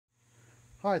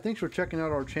Hi, thanks for checking out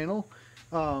our channel.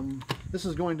 This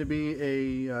is going to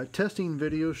be a testing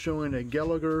video showing a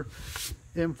Gallagher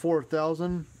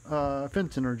M4000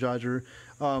 fence energizer.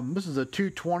 This is a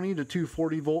 220 to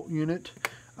 240 volt unit.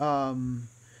 I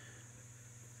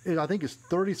think it's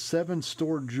 37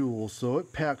 stored joules, so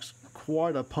it packs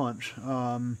quite a punch.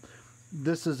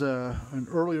 This is an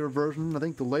earlier version. I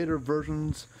think the later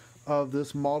versions of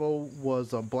this model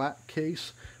was a black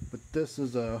case, but this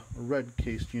is a red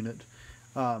case unit.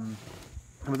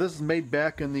 But this is made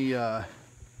back in the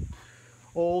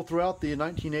throughout the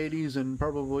 1980s and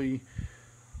probably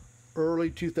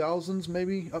early 2000s,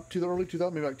 maybe up to the early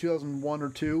 2000s, maybe like 2001 or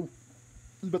 2.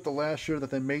 But the last year that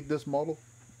they made this model,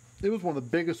 it was one of the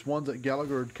biggest ones that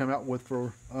Gallagher had come out with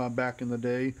for back in the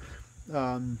day.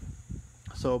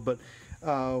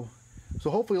 So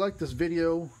hopefully you like this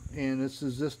video, and this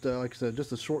is just like I said,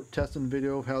 just a short testing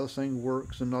video of how this thing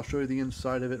works, and I'll show you the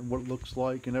inside of it and what it looks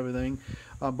like and everything.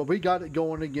 But we got it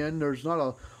going again. There's not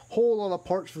a whole lot of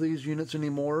parts for these units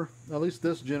anymore, at least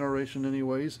this generation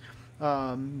anyways.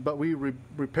 But we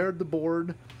repaired the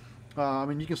board. I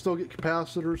mean, you can still get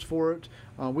capacitors for it.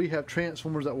 We have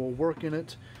transformers that will work in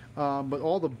it, but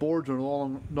all the boards are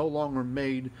no longer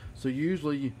made. So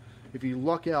usually, if you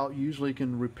luck out, you usually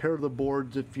can repair the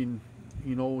boards if you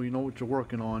know what you're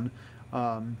working on.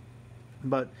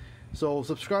 So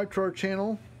subscribe to our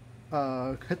channel,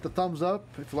 hit the thumbs up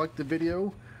if you like the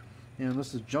video, and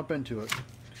let's just jump into it.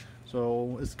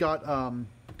 So it's got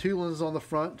 2 lenses on the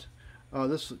front.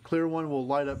 This clear one will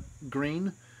light up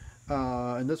green,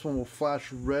 and this one will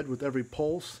flash red with every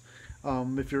pulse.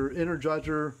 If your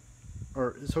Energizer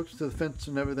is hooked to the fence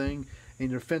and everything, and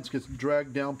your fence gets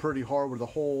dragged down pretty hard with a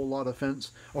whole lot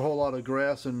of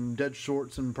grass and dead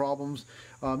shorts and problems,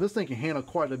 this thing can handle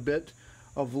quite a bit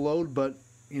of load, but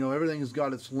everything's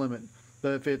got its limit.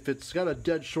 But if it's got a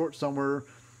dead short somewhere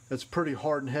that's pretty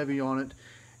hard and heavy on it,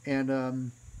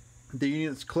 and the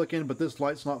unit's clicking but this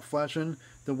light's not flashing,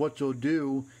 then what you'll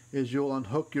do is you'll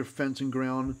unhook your fence and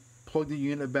ground, plug the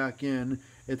unit back in.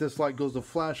 If this light goes to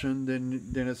flashing,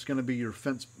 then it's going to be your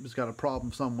fence has got a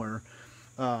problem somewhere.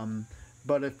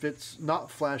 But if it's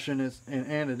not flashing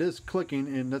and it is clicking,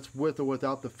 and that's with or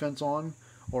without the fence on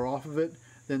or off of it,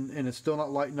 and it's still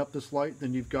not lighting up this light,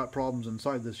 then you've got problems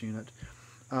inside this unit.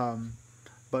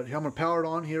 But I'm going to power it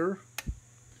on here,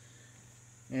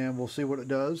 and we'll see what it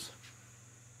does.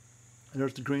 And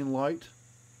there's the green light.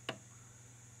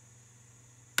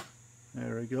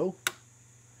 There we go.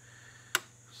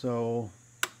 So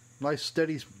nice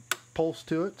steady pulse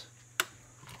to it.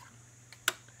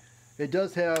 It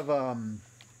does have a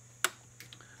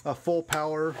full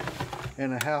power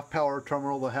and a half power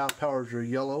terminal. The half powers are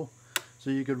yellow, so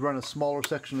you could run a smaller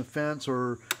section of fence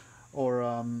or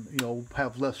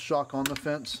have less shock on the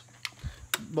fence.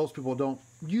 Most people don't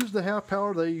use the half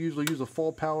power. They usually use a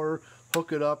full power,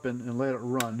 hook it up and let it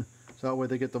run, so that way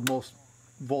they get the most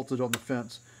voltage on the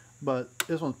fence. But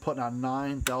this one's putting out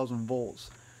 9,000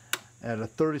 volts at a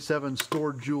 37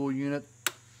 stored joule unit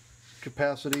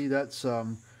capacity. That's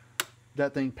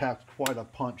that thing packs quite a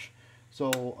punch.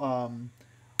 So I'll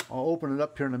open it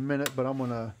up here in a minute, but I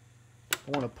want to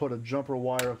put a jumper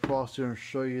wire across here and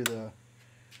show you the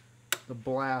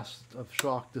blast of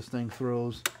shock this thing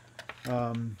throws.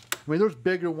 I mean, there's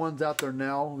bigger ones out there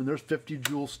now. I mean, there's 50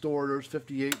 joule stored, there's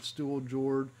 58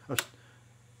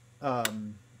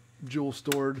 joule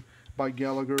stored by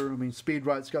Gallagher. I mean,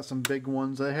 Speedrite's got some big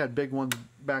ones. They had big ones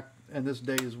back in this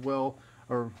day as well,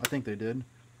 or I think they did.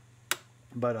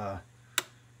 But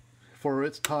for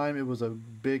its time, it was a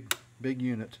big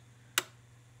unit.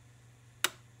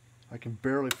 I can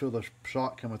barely feel the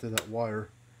shock coming through that wire.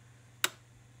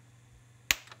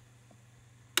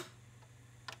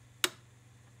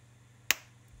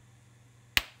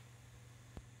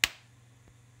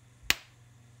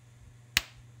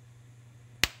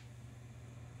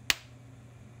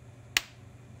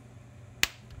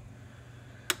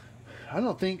 I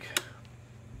don't think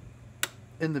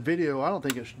in the video, I don't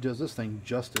think it does this thing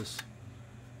justice.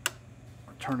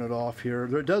 I'll turn it off here.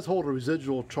 It does hold a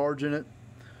residual charge in it,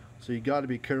 so you got to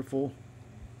be careful.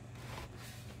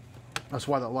 That's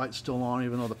why that light's still on,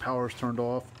 even though the power's turned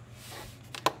off.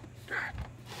 God,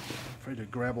 I'm afraid to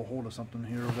grab a hold of something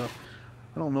here.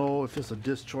 I don't know if it's a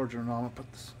discharge or not. I'm gonna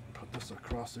put this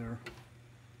across there.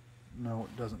 No,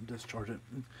 it doesn't discharge it.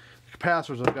 The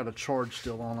capacitors have got a charge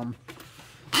still on them.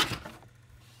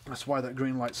 That's why that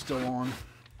green light's still on.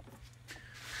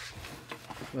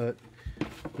 But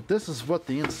this is what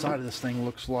the inside of this thing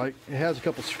looks like. It has a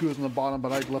couple screws on the bottom,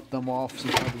 but I left them off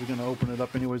since I was going to open it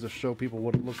up anyways to show people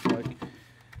what it looks like.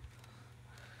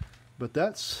 But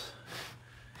that's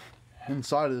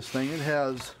inside of this thing. It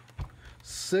has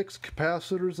 6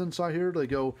 capacitors inside here. They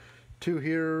go 2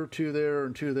 here, 2 there,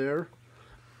 and 2 there.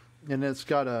 And it's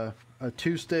got a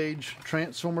 2-stage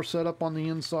transformer set up on the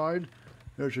inside.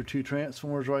 There's your 2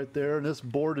 transformers right there. And this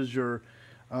board is your,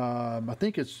 I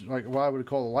think it's like what I would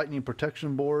call a lightning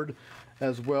protection board.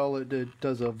 As well, it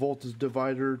does a voltage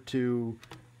divider to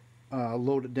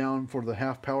load it down for the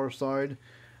half power side.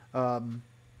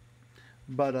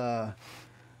 But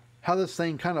how this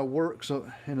thing kind of works,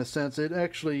 in a sense, it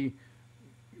actually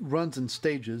runs in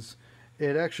stages.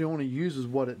 It actually only uses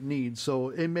what it needs. So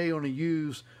it may only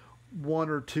use 1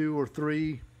 or 2 or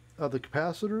 3 of the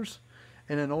capacitors,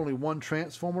 and then only 1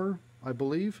 transformer, I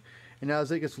believe. And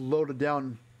as it gets loaded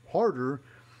down harder,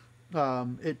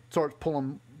 it starts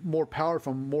pulling more power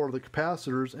from more of the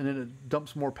capacitors, and then it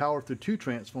dumps more power through 2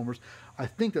 transformers. I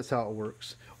think that's how it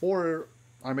works. Or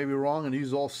I may be wrong and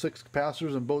uses all 6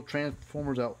 capacitors and both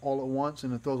transformers out all at once,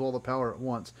 and it throws all the power at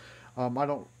once. I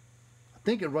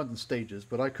think it runs in stages,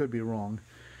 but I could be wrong.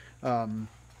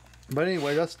 But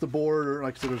anyway, that's the board.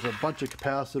 Like I said, there's a bunch of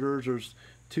capacitors. There's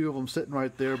 2 of them sitting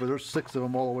right there, but there's 6 of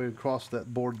them all the way across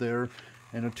that board there,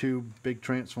 and the 2 big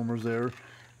transformers there.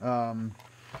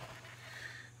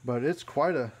 But it's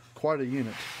quite a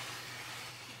unit.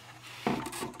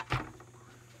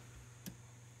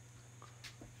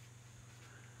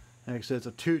 Like I said, it's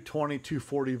a 220,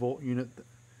 240 volt unit.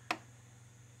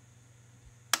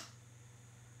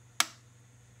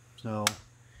 So,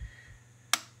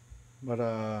 but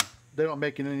they don't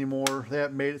make it anymore. They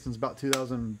haven't made it since about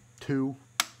 2002.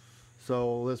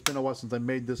 So it's been a while since they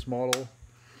made this model.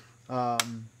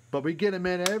 But we get them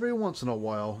in every once in a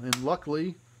while, and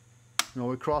luckily, you know,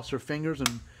 we crossed our fingers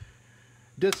and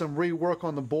did some rework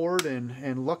on the board,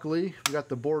 and luckily we got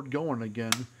the board going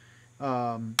again.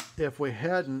 If we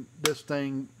hadn't, this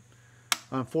thing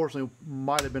unfortunately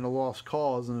might have been a lost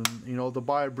cause, and you know, to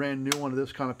buy a brand new one of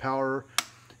this kind of power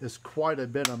is quite a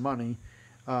bit of money.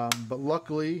 But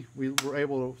luckily we were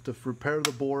able to repair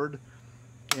the board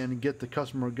and get the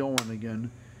customer going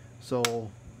again. So,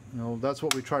 you know, that's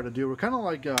what we try to do. We're kind of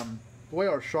like the way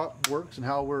our shop works and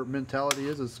how our mentality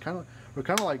is we're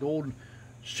kind of like old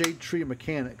shade tree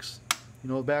mechanics. You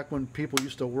know, back when people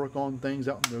used to work on things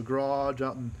out in their garage,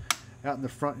 out in the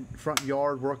front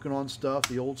yard, working on stuff,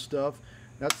 the old stuff.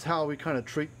 That's how we kind of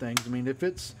treat things. I mean, if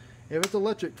it's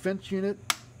electric fence unit,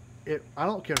 I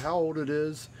don't care how old it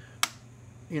is.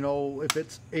 You know, if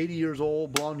it's 80 years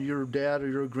old, belong to your dad or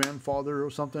your grandfather or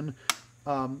something,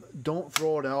 don't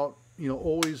throw it out. You know,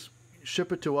 always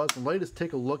ship it to us and let us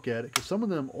take a look at it. Because some of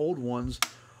them old ones,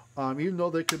 even though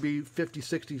they could be 50,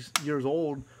 60 years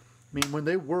old, I mean, when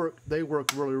they work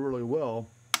really, really well.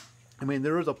 I mean,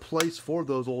 there is a place for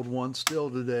those old ones still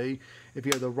today if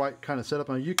you have the right kind of setup.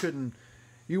 I mean,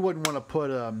 you wouldn't want to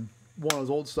put one of those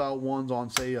old style ones on,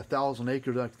 say, 1,000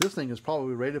 acres. Like, this thing is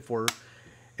probably rated for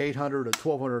 800 to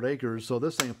 1,200 acres, so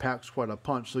this thing packs quite a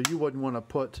punch. So you wouldn't want to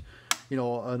put, you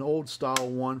know, an old style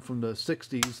one from the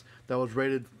 60s that was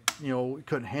rated, you know, it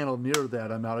couldn't handle near that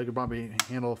amount. It could probably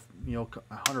handle, you know,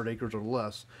 100 acres or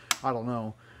less. I don't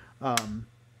know.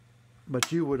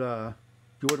 But you wouldn't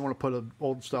want to put an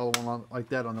old style one on, like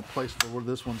that on the place for where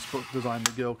this one's designed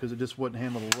to go, because it just wouldn't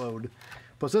handle the load.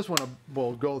 Plus this one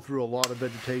will go through a lot of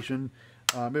vegetation.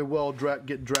 It will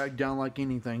get dragged down like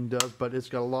anything does, but it's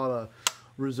got a lot of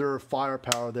reserve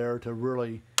firepower there to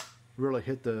really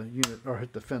hit the unit or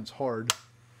hit the fence hard.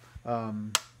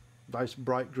 Nice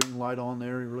bright green light on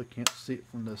there. You really can't see it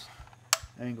from this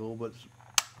angle, but it's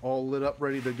all lit up,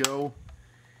 ready to go.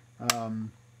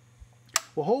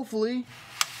 Well, hopefully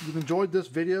you've enjoyed this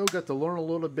video, got to learn a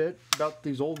little bit about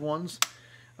these old ones.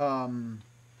 And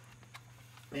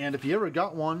if you ever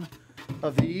got one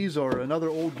of these or another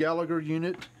old Gallagher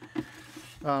unit,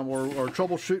 or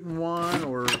troubleshooting one,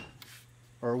 or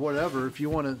whatever, if you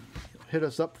want to hit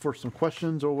us up for some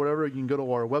questions or whatever, you can go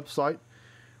to our website,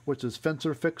 which is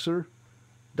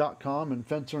fencerfixer.com, and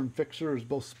fencer and fixer is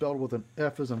both spelled with an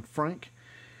F as in Frank.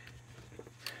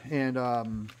 And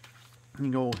you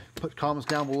can go put comments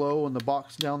down below in the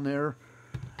box down there,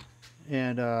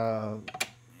 and go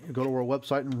to our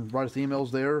website and write us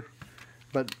emails there.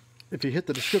 But if you hit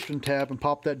the description tab and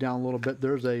pop that down a little bit,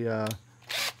 there's a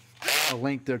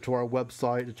link there to our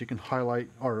website that you can highlight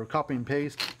or copy and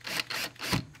paste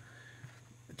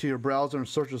to your browser and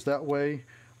search us that way.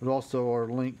 There's also our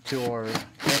link to our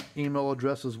email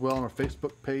address as well on our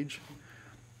Facebook page.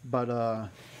 But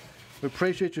we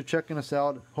appreciate you checking us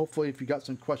out. Hopefully, if you got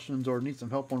some questions or need some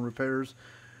help on repairs,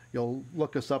 you'll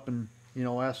look us up and, you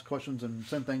know, ask questions and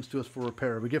send things to us for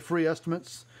repair. We give free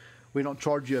estimates. We don't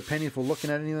charge you a penny for looking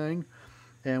at anything,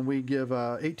 and we give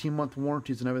 18-month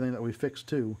warranties and everything that we fix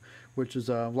too. which is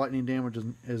lightning damage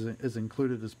is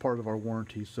included as part of our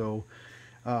warranty. So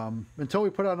until we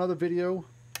put out another video,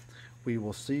 we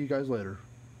will see you guys later.